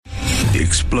The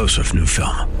explosive new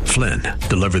film, Flynn,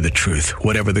 deliver the truth,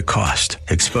 whatever the cost,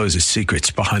 exposes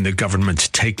secrets behind the government's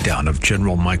takedown of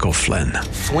General Michael Flynn.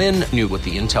 Flynn knew what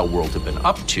the intel world had been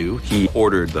up to. He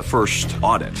ordered the first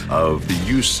audit of the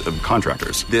use of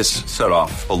contractors. This set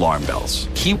off alarm bells.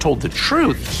 He told the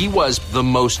truth. He was the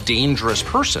most dangerous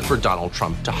person for Donald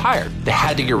Trump to hire. They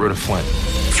had to get rid of Flynn.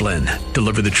 Flynn,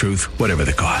 deliver the truth, whatever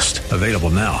the cost. Available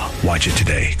now. Watch it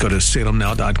today. Go to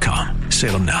salemnow.com.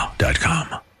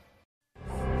 salemnow.com.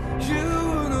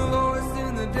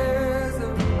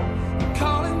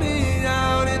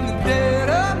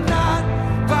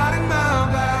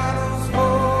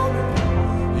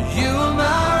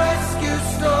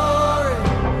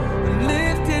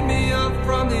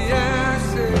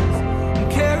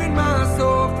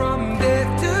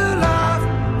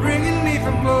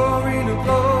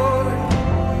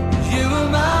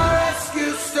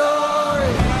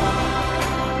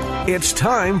 It's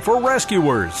time for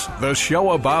Rescuers, the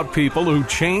show about people who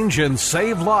change and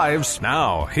save lives.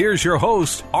 Now, here's your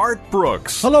host, Art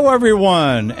Brooks. Hello,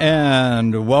 everyone,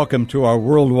 and welcome to our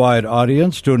worldwide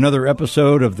audience to another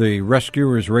episode of the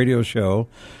Rescuers Radio Show,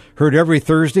 heard every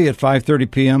Thursday at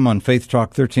 5:30 p.m. on Faith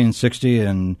Talk 1360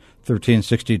 and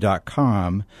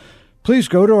 1360.com. Please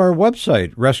go to our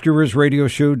website,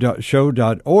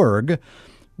 rescuersradioshow.org,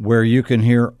 where you can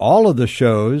hear all of the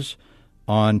shows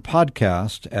on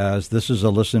podcast, as this is a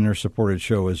listener-supported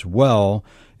show as well.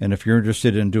 And if you're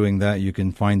interested in doing that, you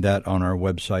can find that on our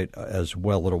website as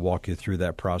well. It'll walk you through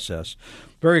that process.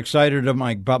 Very excited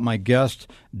about my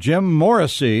guest, Jim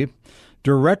Morrissey,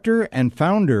 director and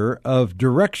founder of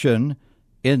Direction,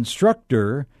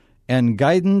 Instructor, and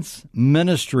Guidance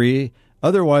Ministry,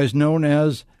 otherwise known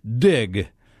as DIG.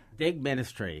 DIG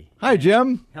Ministry. Hi,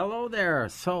 Jim. Hello there.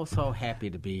 So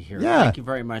happy to be here. Yeah. Thank you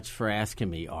very much for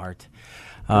asking me, Art.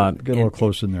 Get a little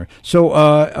close in there. So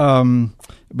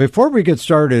before we get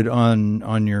started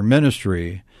on your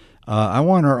ministry, I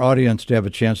want our audience to have a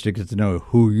chance to get to know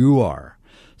who you are.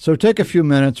 So take a few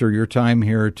minutes or your time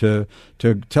here to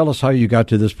tell us how you got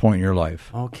to this point in your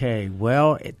life. Okay.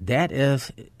 Well, that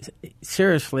is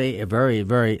seriously a very,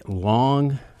 very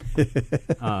long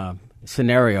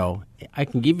scenario. I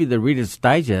can give you the Reader's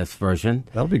Digest version.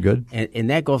 That'll be good. And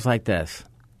that goes like this.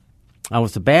 I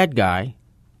was a bad guy.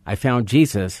 I found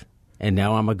Jesus, and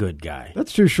now I'm a good guy.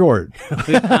 That's too short.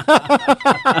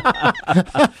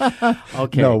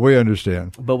 Okay. No, we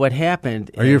understand. But what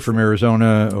happened Are you from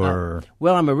Arizona or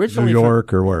well, I'm originally New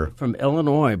York or where? From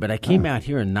Illinois, but I came out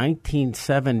here in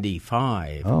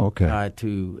 1975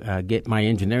 to get my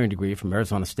engineering degree from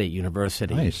Arizona State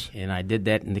University. Nice. And I did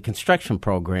that in the construction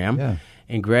program Yeah.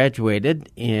 and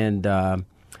graduated and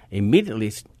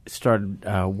immediately started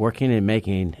working and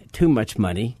making too much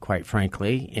money, quite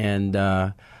frankly, and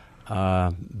back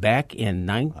in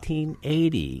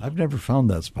 1980. I've never found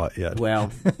that spot yet.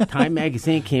 Well, Time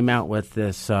Magazine came out with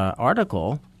this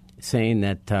article saying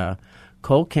that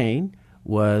cocaine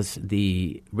was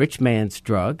the rich man's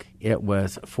drug. It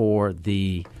was for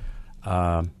the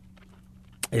that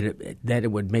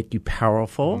it would make you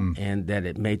powerful and that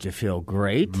it made you feel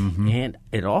great. Mm-hmm. And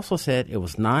it also said it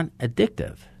was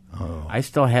non-addictive. Oh. I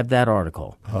still have that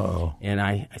article. Oh. And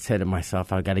I said to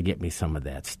myself, I got to get me some of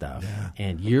that stuff. Yeah.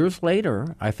 And years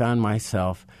later, I found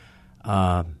myself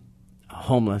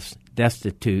homeless,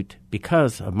 destitute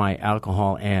because of my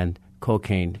alcohol and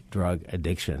cocaine drug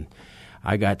addiction.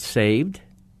 I got saved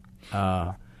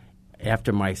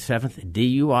after my 7th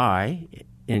DUI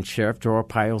in Sheriff Joe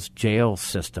Arpaio's jail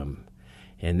system.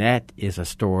 And that is a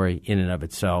story in and of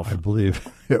itself. I believe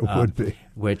it would be.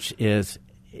 Which is...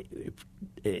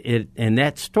 and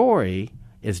that story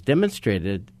is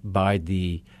demonstrated by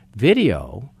the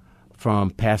video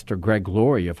from Pastor Greg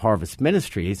Laurie of Harvest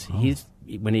Ministries. Oh.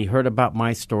 When he heard about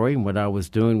my story and what I was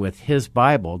doing with his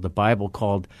Bible, the Bible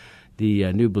called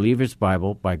the New Believer's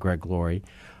Bible by Greg Laurie,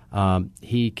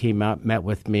 he came out, met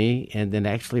with me, and then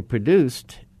actually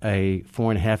produced a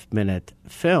 4.5-minute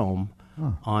film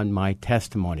on my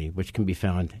testimony, which can be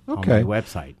found on my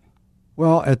website.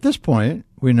 Well, at this point,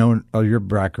 we know your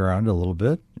background a little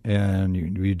bit, and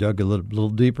you dug a little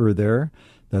deeper there.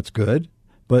 That's good.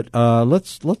 But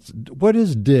let's. What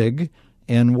is DIG,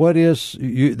 and what is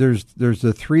there's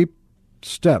the 3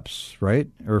 steps, right,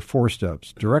 or 4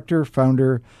 steps? Director,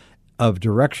 founder of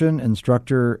Direction,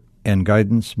 Instructor, and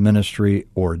Guidance Ministry,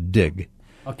 or DIG.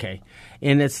 Okay,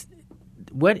 and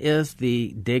what is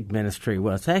the DIG Ministry?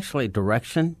 Well, it's actually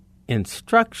Direction,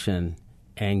 Instruction,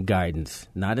 and Guidance,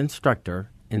 not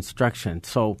instructor, instruction.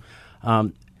 So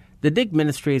the DIG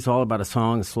Ministry is all about a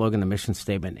song, a slogan, a mission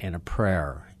statement, and a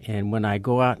prayer. And when I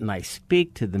go out and I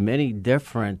speak to the many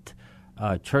different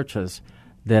churches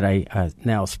that I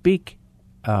now speak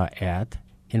at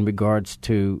in regards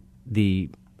to the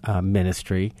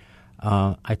ministry,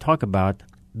 I talk about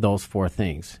those four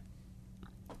things.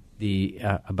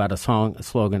 About a song, a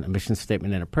slogan, a mission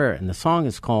statement, and a prayer. And the song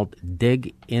is called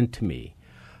Dig Into Me.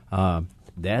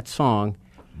 That song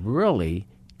really,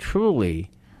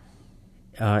 truly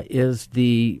is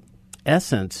the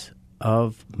essence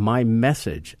of my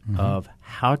message of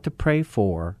how to pray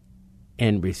for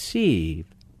and receive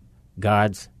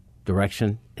God's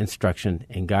direction, instruction,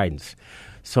 and guidance.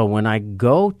 So when I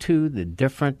go to the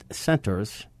different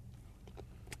centers,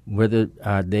 whether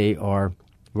they are,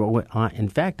 in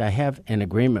fact, I have an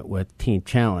agreement with Teen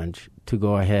Challenge to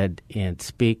go ahead and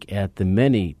speak at the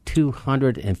many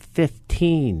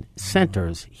 215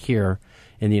 centers here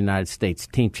in the United States.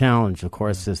 Teen Challenge, of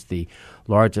course, is the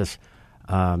largest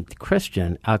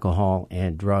Christian alcohol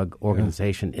and drug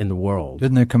organization in the world.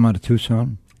 Didn't they come out of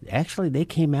Tucson? Actually, they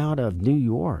came out of New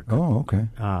York. Oh, okay.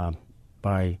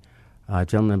 By a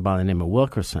gentleman by the name of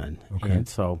Wilkerson. Okay. And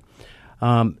so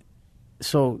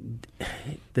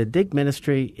the Dig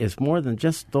Ministry is more than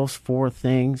just those four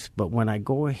things, but when I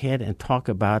go ahead and talk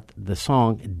about the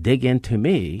song Dig Into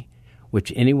Me,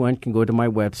 which anyone can go to my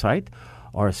website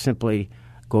or simply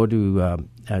go to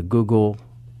Google,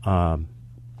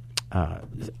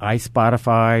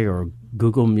 iSpotify or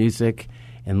Google Music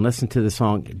and listen to the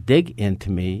song Dig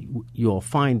Into Me, you'll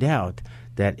find out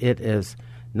that it is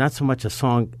not so much a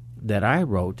song that I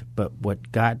wrote, but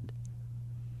what God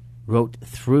wrote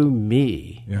through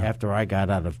me after I got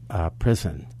out of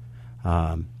prison.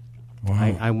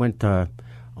 I went on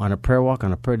a prayer walk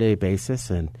on a per-day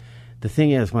basis, and the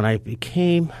thing is, when I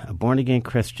became a born-again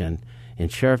Christian in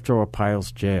Sheriff Joe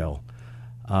Arpaio's jail,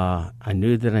 I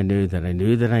knew that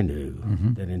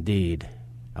indeed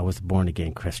I was a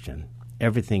born-again Christian.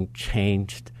 Everything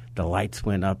changed. The lights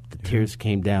went up. The tears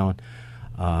came down.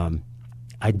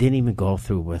 I didn't even go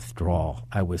through withdrawal.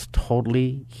 I was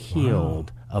totally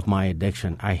healed of my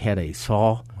addiction. I had a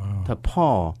Saul to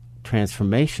Paul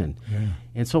transformation. Yeah.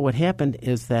 And so what happened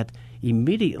is that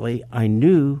immediately I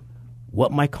knew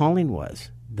what my calling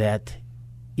was, that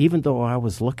even though I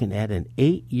was looking at an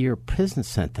 8-year prison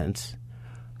sentence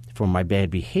for my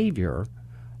bad behavior,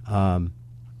 I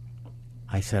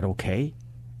said, okay,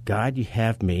 God, you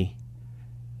have me.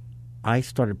 I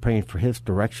started praying for his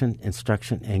direction,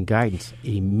 instruction, and guidance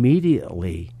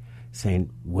immediately, saying,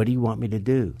 what do you want me to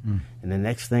do? And the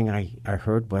next thing I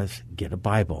heard was, get a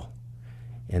Bible.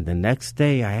 And the next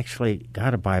day, I actually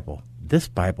got a Bible, this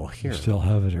Bible here. You still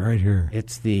have it right here.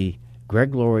 It's the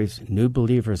Greg Laurie's New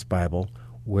Believer's Bible,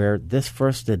 where this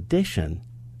first edition,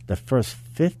 the first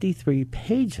 53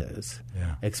 pages,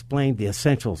 explain the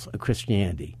essentials of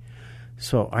Christianity.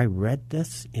 So I read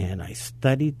this, and I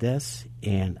studied this,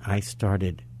 and I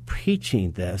started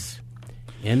preaching this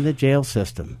in the jail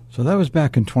system. So that was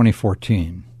back in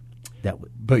 2014.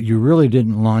 But you really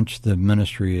didn't launch the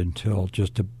ministry until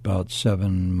just about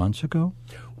 7 months ago?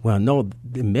 Well, no,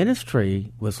 the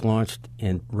ministry was launched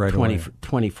in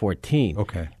 2014.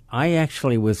 Okay. I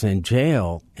actually was in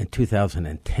jail in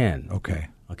 2010.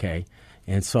 Okay.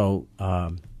 And so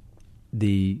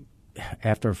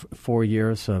after 4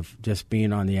 years of just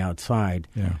being on the outside,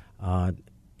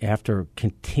 after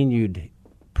continued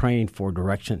praying for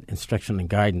direction, instruction, and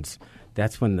guidance,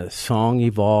 that's when the song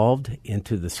evolved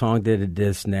into the song that it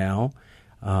is now.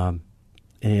 And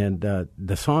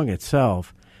the song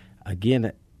itself,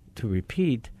 again, to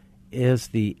repeat, is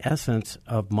the essence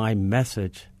of my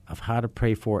message of how to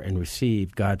pray for and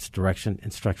receive God's direction,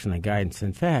 instruction, and guidance.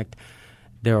 In fact,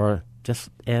 there are, just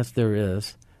as there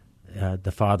is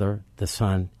the Father, the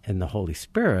Son, and the Holy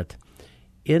Spirit,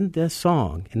 in the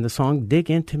song Dig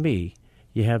Into Me,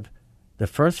 you have the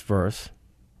first verse,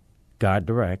 God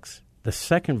directs, the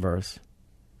second verse,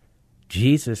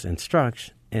 Jesus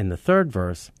instructs, and the third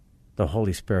verse, the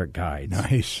Holy Spirit guides.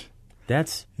 Nice.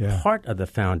 That's part of the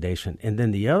foundation. And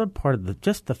then the other part of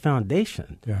the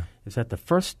foundation is that the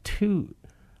first two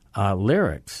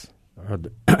lyrics, or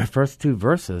the first two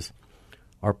verses,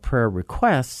 are prayer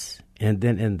requests. And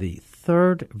then in the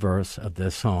third verse of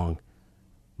this song,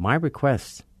 my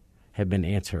requests have been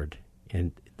answered.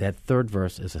 And that third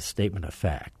verse is a statement of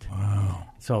fact. Wow.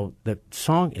 So the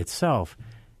song itself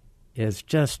is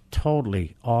just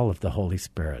totally all of the Holy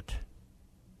Spirit.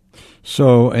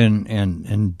 So,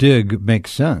 and dig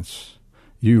makes sense.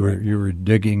 You were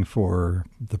digging for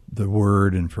the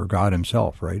Word and for God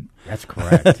Himself, right? That's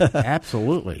correct.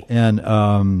 Absolutely. And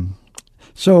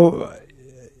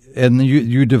and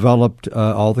you developed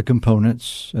all the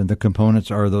components, and the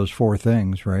components are those four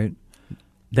things, right?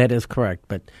 That is correct.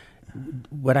 But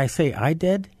what I say I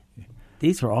did,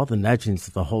 these are all the nudgings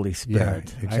of the Holy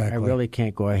Spirit. Yeah, exactly. I really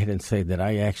can't go ahead and say that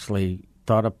I actually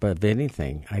thought up of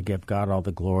anything. I give God all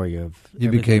the glory of You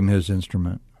everything. became His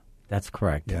instrument. That's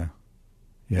correct. Yeah.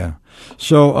 Yeah.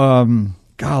 So,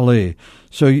 golly.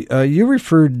 So you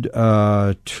referred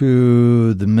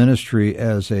to the ministry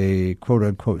as a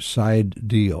quote-unquote side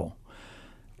deal.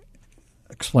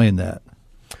 Explain that.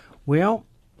 Well,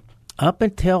 up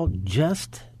until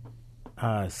just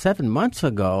 7 months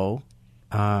ago,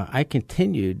 I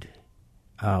continued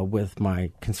with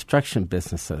my construction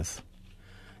businesses.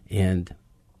 And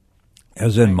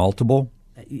As in multiple?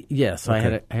 yes,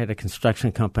 I had a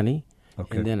construction company,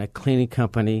 Okay. and then a cleaning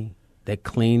company that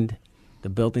cleaned the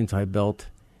buildings I built,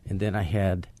 and then I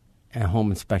had a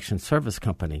home inspection service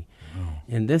company.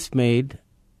 And this made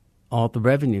all the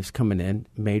revenues coming in,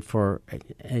 made for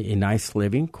a nice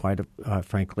living, quite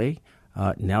frankly.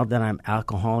 Now that I'm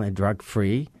alcohol and drug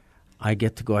free, I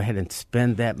get to go ahead and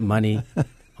spend that money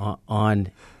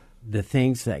on the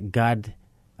things that God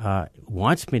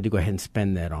wants me to go ahead and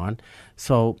spend that on.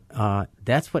 So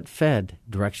that's what fed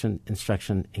Direction,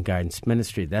 Instruction, and Guidance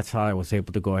Ministry. That's how I was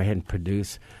able to go ahead and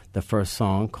produce the first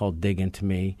song called Dig Into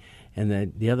Me, and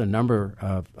then the other number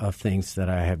of things that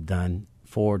I have done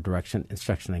for Direction,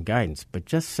 Instruction, and Guidance. But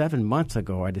just 7 months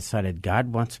ago, I decided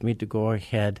God wants me to go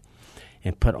ahead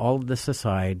and put all of this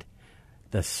aside,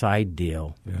 the side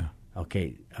deal. Yeah.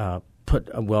 Okay, I'm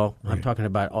talking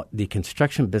about the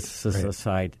construction businesses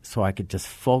aside, so I could just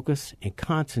focus and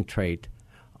concentrate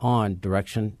on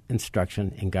Direction,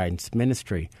 Instruction, and Guidance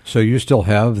Ministry. So you still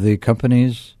have the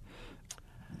companies,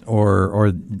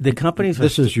 or The companies.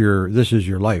 this is your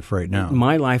life right now.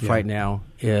 My life right now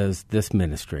is this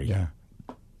ministry. Yeah.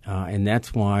 And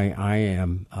that's why I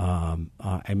am.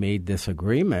 I made this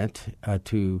agreement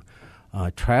to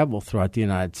travel throughout the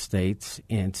United States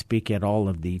and speak at all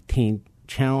of the Teen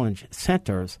Challenge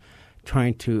centers,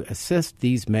 trying to assist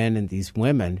these men and these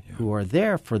women who are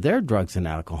there for their drugs and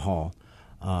alcohol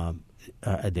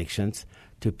addictions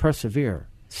to persevere,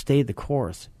 stay the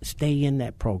course, stay in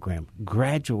that program,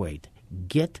 graduate,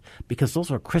 because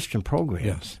those are Christian programs,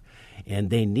 Yes. and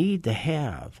they need to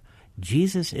have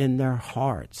Jesus in their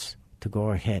hearts to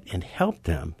go ahead and help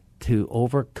them to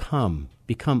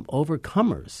become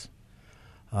overcomers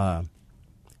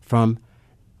from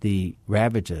the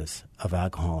ravages of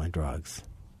alcohol and drugs.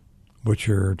 Which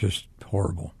are just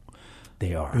horrible.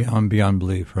 They are. Beyond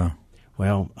belief, huh?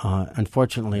 Well,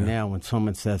 unfortunately now when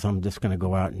someone says, I'm just going to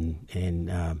go out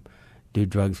and do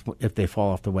drugs, if they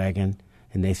fall off the wagon,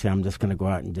 and they say, I'm just going to go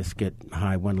out and just get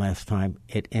high one last time,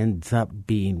 it ends up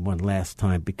being one last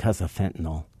time because of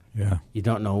fentanyl. Yeah. You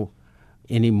don't know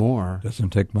anymore. Doesn't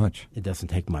take much. It doesn't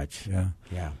take much. Yeah.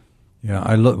 Yeah.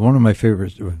 Yeah, one of my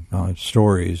favorite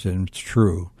stories, and it's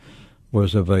true,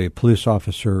 was of a police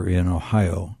officer in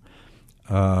Ohio,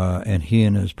 and he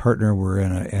and his partner were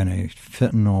in a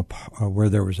fentanyl where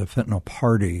there was a fentanyl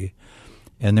party,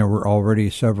 and there were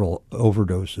already several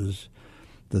overdoses.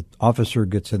 The officer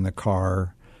gets in the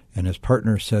car, and his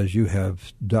partner says, "You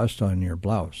have dust on your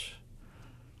blouse."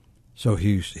 So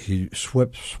he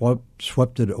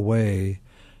swept it away,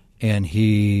 and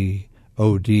he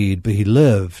OD'd, but he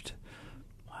lived.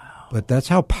 But that's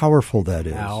how powerful that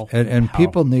is, and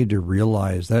people need to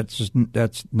realize that's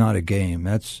not a game.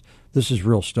 This is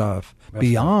real stuff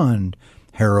beyond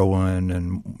heroin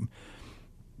and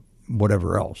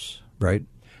whatever else, right?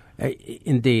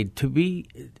 Indeed, to be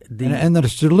and that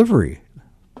its delivery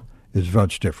is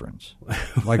much different,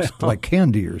 like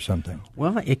candy or something.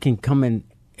 Well, it can come in.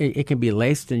 It can be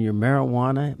laced in your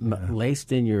marijuana,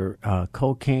 laced in your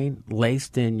cocaine,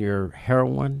 laced in your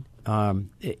heroin.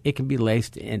 It can be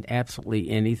laced in absolutely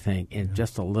anything, and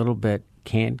just a little bit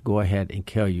can go ahead and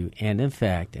kill you. And in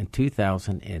fact, in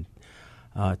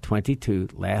 2022,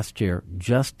 last year,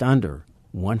 just under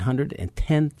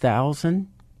 110,000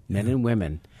 men and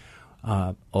women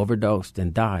overdosed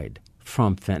and died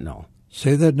from fentanyl.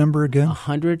 Say that number again.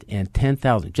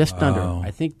 110,000, just under.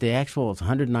 I think the actual is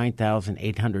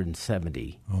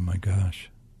 109,870. Oh my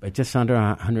gosh. But just under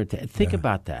 100. Think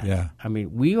about that. Yeah. I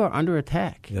mean, we are under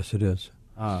attack. Yes, it is.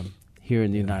 Here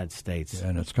in the United States. Yeah,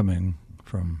 and it's coming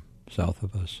from south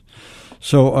of us.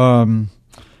 So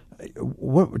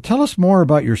tell us more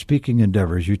about your speaking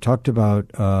endeavors. You talked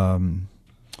about,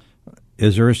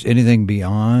 is there anything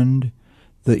beyond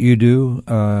that you do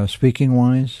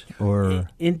speaking-wise? Or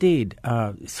Indeed.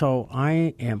 So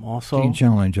I am also... Teen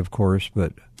Challenge, of course,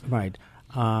 but... Right.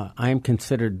 I am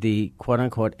considered the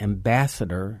quote-unquote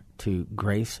ambassador to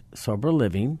Grace Sober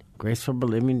Living. Grace Sober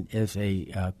Living is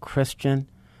a Christian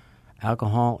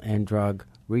alcohol and drug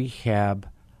rehab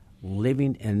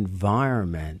living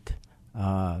environment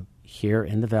here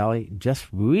in the Valley, just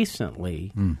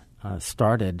recently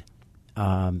started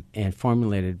and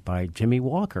formulated by Jimmy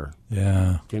Walker.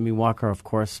 Yeah. Jimmy Walker, of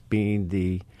course, being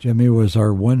the... Jimmy was our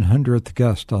 100th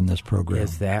guest on this program.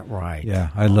 Is that right? Yeah,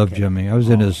 I love Jimmy. I was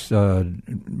in his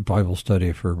Bible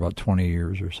study for about 20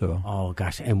 years or so. Oh,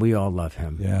 gosh, and we all love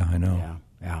him. Yeah, I know.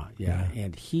 Yeah.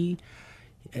 And he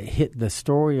hit the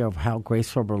story of how Grace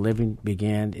Sober Living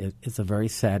began. It's a very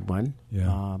sad one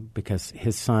because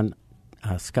his son,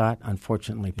 Scott,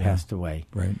 unfortunately passed away.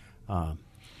 Right.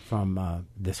 From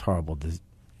this horrible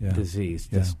disease,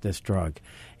 this drug.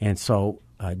 And so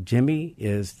Jimmy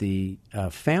is the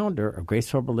founder of Grace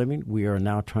Sober Living. We are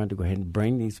now trying to go ahead and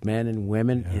bring these men and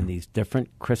women in these different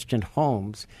Christian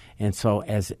homes. And so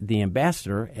as the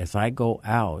ambassador, as I go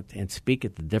out and speak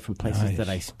at the different places that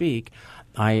I speak,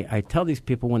 I tell these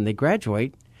people when they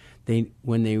graduate,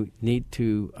 when they need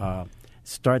to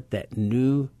start that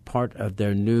new part of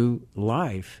their new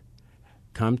life,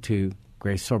 come to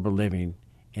Grace Sober Living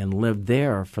and live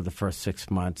there for the first 6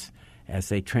 months as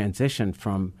they transition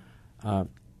from,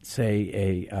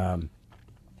 say, a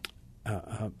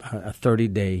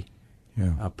 30-day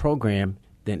program,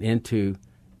 then into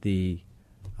the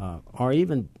or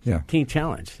even Teen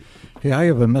Challenge. Hey, I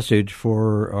have a message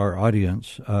for our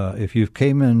audience. If you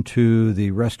came into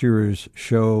the Rescuers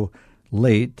show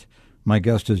late, my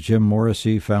guest is Jim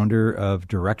Morrissey, founder of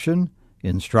Direction,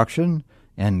 Instruction,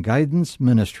 and Guidance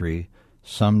Ministry.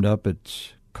 Summed up,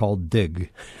 it's called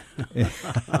DIG.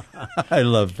 I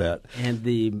love that. And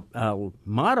the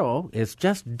motto is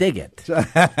just dig it.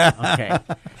 Okay.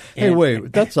 Hey,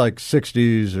 wait, that's like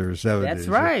 60s or 70s. That's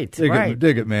right.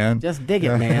 Dig it, man. Just dig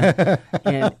it, man.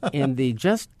 and the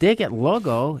Just Dig It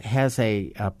logo has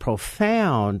a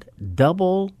profound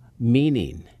double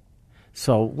meaning.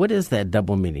 So what is that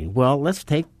double meaning? Well, let's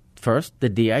take first the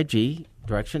DIG,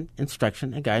 Direction,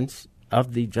 Instruction, and Guidance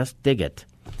of the Just Dig It.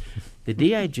 The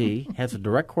DIG has a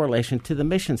direct correlation to the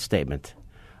mission statement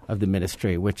of the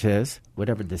ministry, which is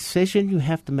whatever decision you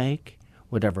have to make,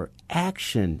 whatever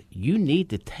action you need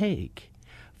to take,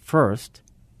 first,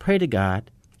 pray to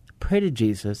God, pray to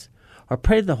Jesus, or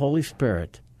pray to the Holy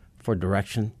Spirit for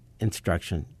direction,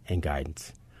 instruction, and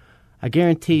guidance. I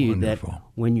guarantee you that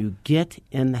when you get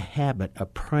in the habit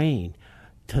of praying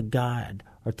to God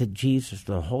or to Jesus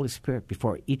or the Holy Spirit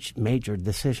before each major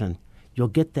decision, you'll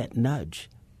get that nudge,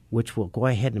 which will go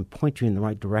ahead and point you in the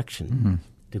right direction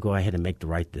to go ahead and make the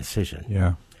right decision.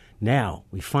 Yeah. Now,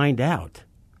 we find out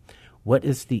what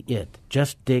is the it.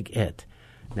 Just dig it.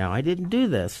 Now, I didn't do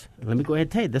this. Let me go ahead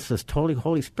and tell you, this is totally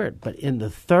Holy Spirit. But in the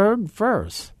third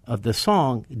verse of the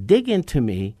song, Dig Into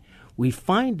Me, we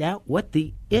find out what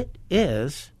the it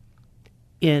is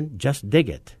in Just Dig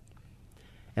It.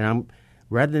 And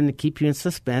rather than keep you in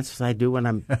suspense, as I do when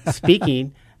I'm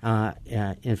speaking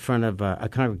in front of a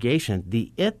congregation,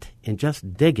 the it in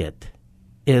Just Dig It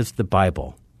is the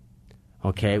Bible.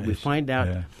 Okay, nice. We find out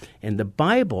in the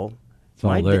Bible, it's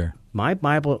all there. My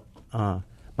Bible,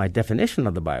 my definition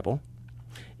of the Bible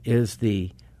is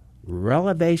the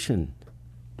revelation,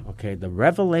 the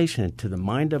revelation to the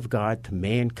mind of God to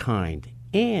mankind,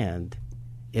 and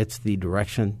it's the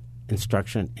direction,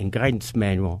 instruction, and guidance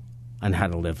manual on how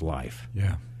to live life.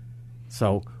 Yeah.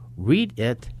 So read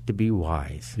it to be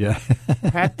wise. Yeah.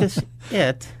 Practice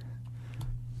it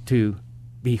to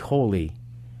be holy,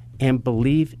 and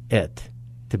believe it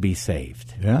to be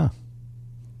saved. Yeah.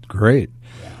 Great.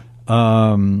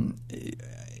 Yeah.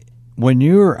 When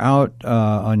you're out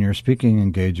on your speaking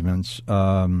engagements,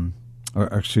 or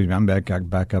excuse me, I'm back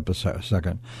up a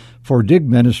second. For DIG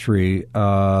Ministry,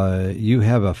 you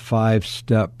have a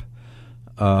 5-step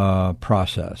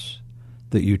process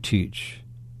that you teach.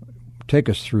 Take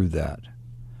us through that.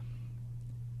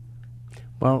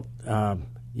 Well,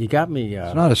 you got me.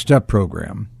 It's not a step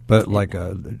program, but like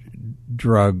a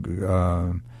drug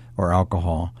or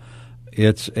alcohol.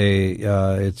 It's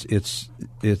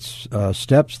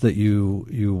steps that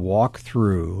you walk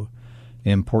through,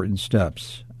 important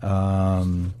steps,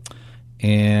 and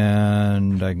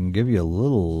I can give you a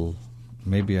little.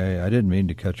 Maybe I didn't mean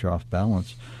to cut you off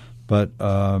balance, but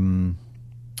the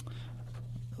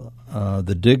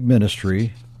DIG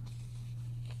Ministry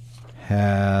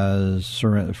has,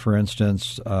 for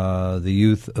instance, the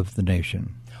youth of the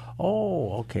nation.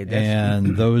 Oh, okay.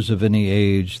 And those of any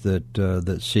age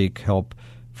that seek help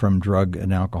from drug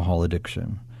and alcohol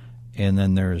addiction. And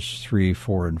then there's 3,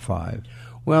 4, and 5.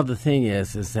 Well, the thing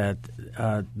is that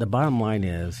the bottom line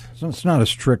is... So it's not a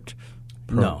strict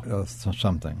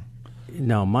something.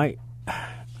 No,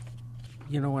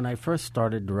 when I first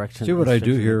started direction... See, what I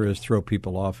do here is throw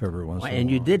people off every once in a while.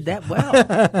 And you did that well.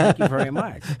 Thank you very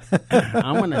much.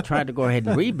 I'm going to try to go ahead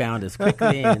and rebound as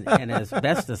quickly and as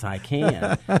best as I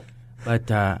can.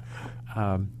 But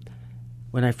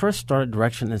when I first started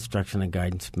direction, instruction, and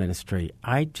guidance ministry,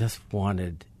 I just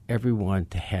wanted everyone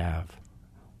to have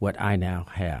what I now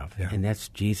have, and that's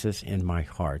Jesus in my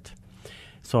heart.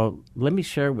 So let me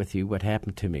share with you what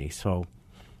happened to me. So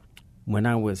when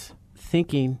I was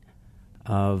thinking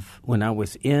of when I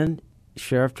was in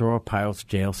Sheriff Joe Arpaio's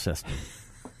jail system.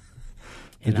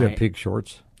 Did you have pink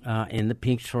shorts? In the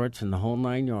pink shorts and the whole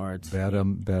 9 yards. Bad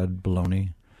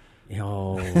baloney.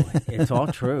 Oh, it's all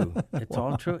true. It's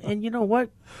all true. And you know what?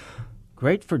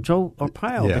 Great for Joe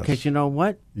Arpaio, because you know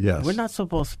what? Yes. We're not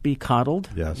supposed to be coddled.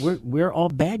 Yes. We're all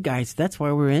bad guys. That's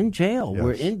why we're in jail. Yes.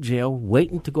 We're in jail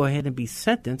waiting to go ahead and be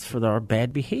sentenced for our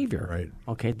bad behavior. Right.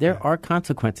 Okay, there are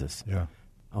consequences. Yeah.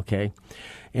 Okay.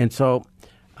 And so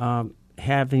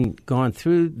having gone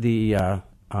through the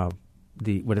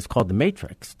what is called the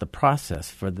matrix, the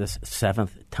process for this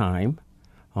seventh time,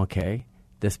 okay,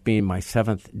 this being my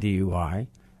seventh DUI,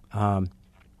 let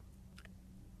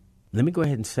me go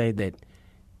ahead and say that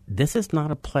this is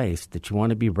not a place that you want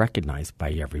to be recognized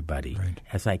by everybody. Right.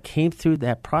 As I came through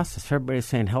that process, everybody's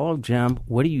saying, "Hello, Jim,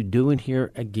 what are you doing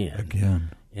here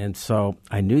again?" And so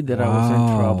I knew that I was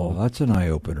in trouble. That's an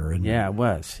eye-opener, isn't it? Yeah, it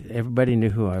was. Everybody knew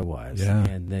who I was. Yeah.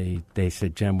 And they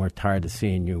said, "Jim, we're tired of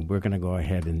seeing you. We're going to go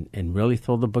ahead and really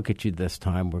throw the book at you this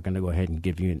time. We're going to go ahead and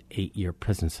give you an 8-year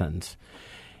prison sentence."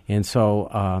 And so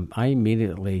I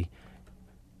immediately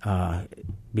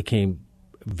became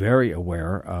very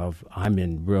aware of I'm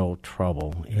in real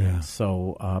trouble. Yeah. And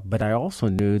so, but I also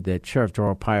knew that Sheriff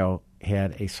Joe Arpaio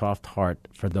had a soft heart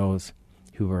for those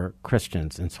who were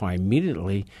Christians. And so I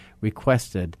immediately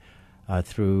requested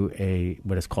through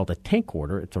what is called a tank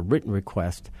order. It's a written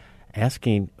request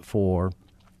asking for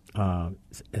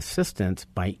assistance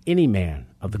by any man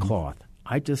of the cloth.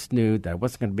 I just knew that I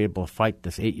wasn't going to be able to fight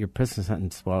this 8-year prison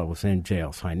sentence while I was in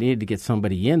jail. So I needed to get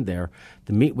somebody in there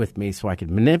to meet with me so I could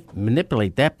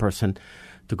manipulate that person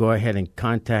to go ahead and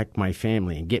contact my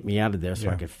family and get me out of there so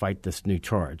I could fight this new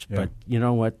charge. Yeah. But you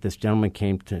know what? This gentleman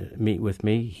came to meet with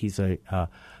me. He's a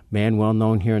man well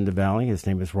known here in the Valley. His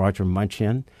name is Roger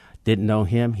Munchin. Didn't know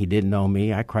him. He didn't know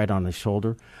me. I cried on his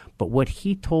shoulder. But what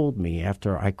he told me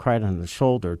after I cried on his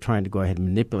shoulder, trying to go ahead and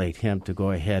manipulate him to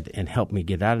go ahead and help me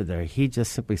get out of there, he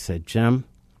just simply said, "Jim,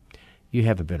 you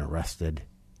haven't been arrested.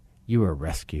 You were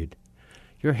rescued.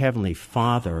 Your Heavenly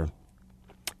Father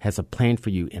has a plan for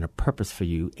you and a purpose for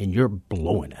you, and you're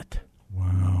blowing it."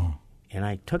 Wow. And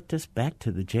I took this back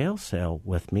to the jail cell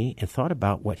with me and thought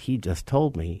about what he just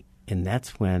told me, and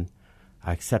that's when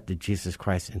I accepted Jesus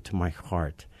Christ into my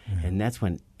heart. And that's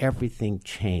when everything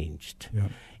changed. Yeah.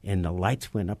 And the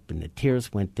lights went up and the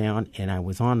tears went down, and I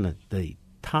was on the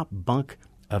top bunk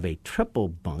of a triple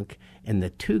bunk, and the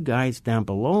two guys down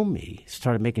below me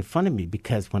started making fun of me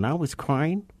because when I was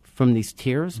crying from these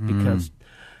tears, because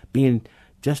being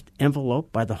just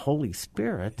enveloped by the Holy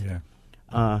Spirit,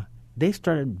 they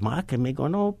started mocking me,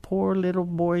 going, "Oh, poor little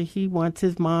boy, he wants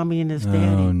his mommy and his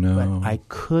daddy." Oh, no. But I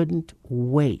couldn't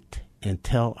wait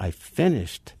until I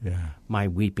finished my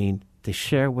weeping to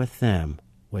share with them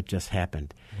what just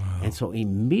happened. Wow. And so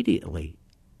immediately,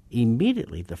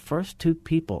 the first two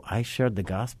people I shared the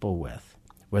gospel with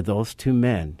were those two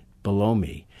men below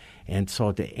me. And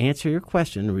so to answer your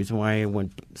question, the reason why I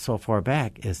went so far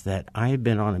back is that I have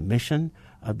been on a mission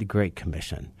of the Great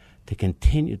Commission to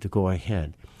continue to go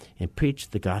ahead and preach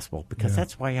the gospel, because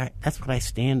that's what I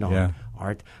stand on,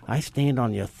 Art. I stand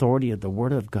on the authority of the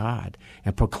Word of God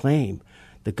and proclaim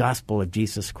the gospel of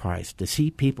Jesus Christ to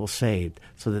see people saved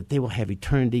so that they will have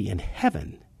eternity in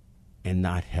heaven and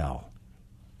not hell.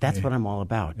 That's what I'm all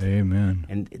about. Amen.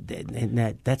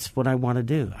 And that's what I want to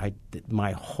do.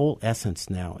 My whole essence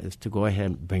now is to go ahead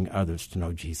and bring others to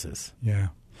know Jesus. Yeah.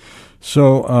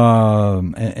 So,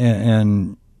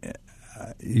 and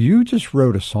you just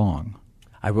wrote a song.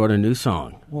 I wrote a new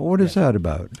song. Well, what is that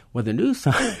about? Well, the new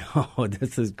song,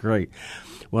 this is great.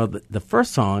 Well, the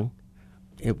first song,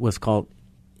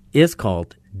 is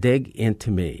called Dig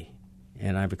Into Me.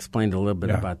 And I've explained a little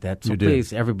bit about that. So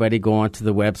please, everybody go onto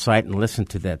the website and listen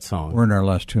to that song. We're in our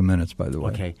last 2 minutes, by the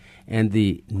way. Okay. And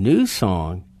the new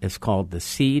song is called The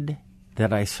Seed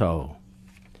That I Sow.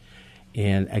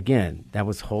 And again, that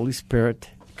was Holy Spirit.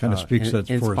 Kind of speaks that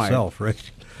for itself,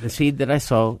 right? The seed that I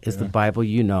sow is the Bible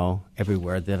you know.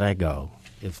 Everywhere that I go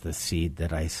is the seed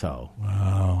that I sow.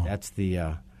 Wow. That's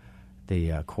the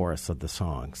the chorus of the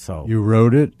song. So You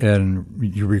wrote it and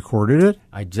you recorded it?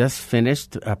 I just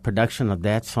finished a production of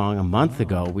that song a month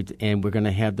ago, and we're going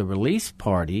to have the release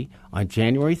party on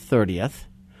January 30th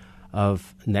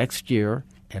of next year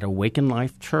at Awaken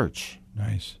Life Church.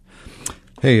 Nice.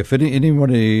 Hey, if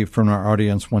anybody from our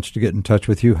audience wants to get in touch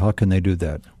with you, how can they do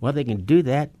that? Well, they can do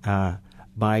that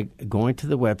by going to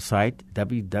the website,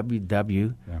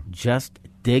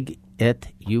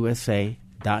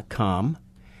 www.justdigitusa.com,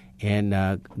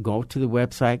 and go to the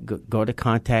website, go to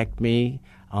contact me.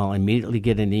 I'll immediately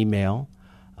get an email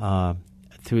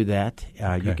through that.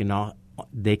 Okay.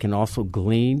 They can also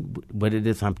glean what it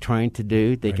is I'm trying to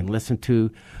do. They can listen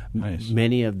to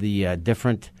many of the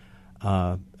different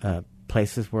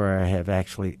places where I have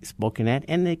actually spoken at,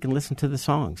 and they can listen to the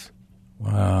songs.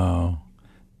 Wow.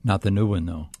 Not the new one,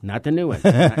 though. Not the new one.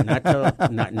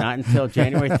 not until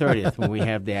January 30th when we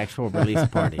have the actual release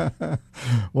party.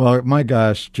 Well, my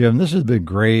gosh, Jim, this has been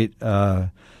great.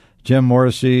 Jim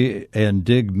Morrissey and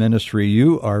Dig Ministry,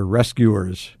 you are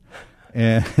rescuers.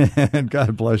 And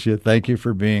God bless you. Thank you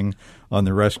for being on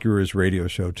the Rescuers radio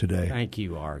show today. Thank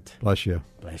you, Art. Bless you.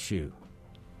 Bless you.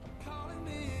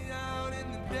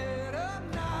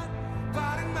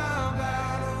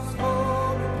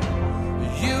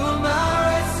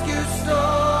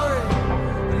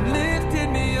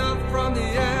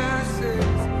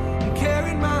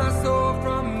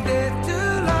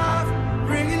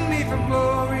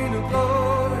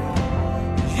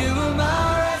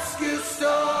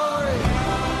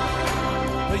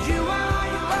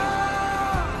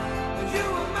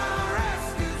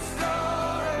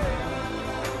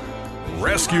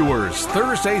 Rescuers,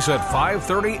 Thursdays at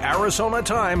 5:30 Arizona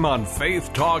time on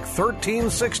Faith Talk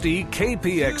 1360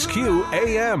 KPXQ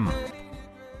AM.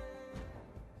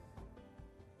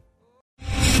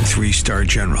 3-star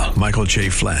General Michael J.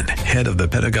 Flynn, head of the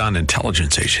Pentagon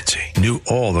Intelligence Agency, knew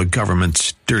all the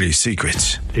government's dirty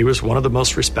secrets. He was one of the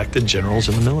most respected generals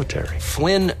in the military.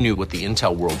 Flynn knew what the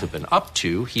intel world had been up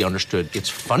to. He understood its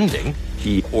funding.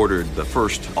 He ordered the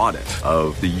first audit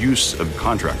of the use of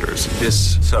contractors.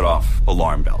 This set off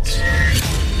alarm bells.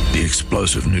 The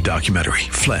explosive new documentary,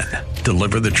 Flynn,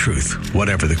 Deliver the Truth,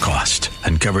 Whatever the Cost,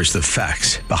 uncovers the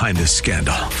facts behind this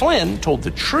scandal. Flynn told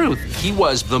the truth. He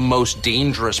was the most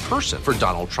dangerous person for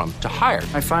Donald Trump to hire.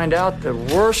 I find out the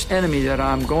worst enemy that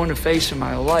I'm going to face in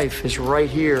my life is right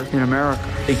here in America.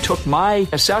 They took my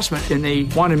assessment and they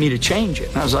wanted me to change it.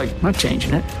 And I was like, I'm not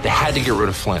changing it. They had to get rid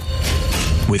of Flynn.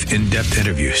 With in-depth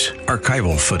interviews,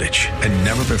 archival footage, and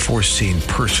never-before-seen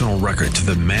personal records of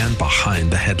the man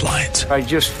behind the headlines. I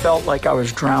just felt like I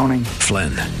was drowning.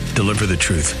 Flynn, Deliver the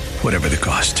Truth, Whatever the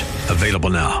Cost.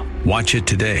 Available now. Watch it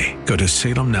today. Go to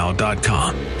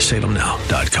salemnow.com.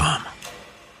 salemnow.com.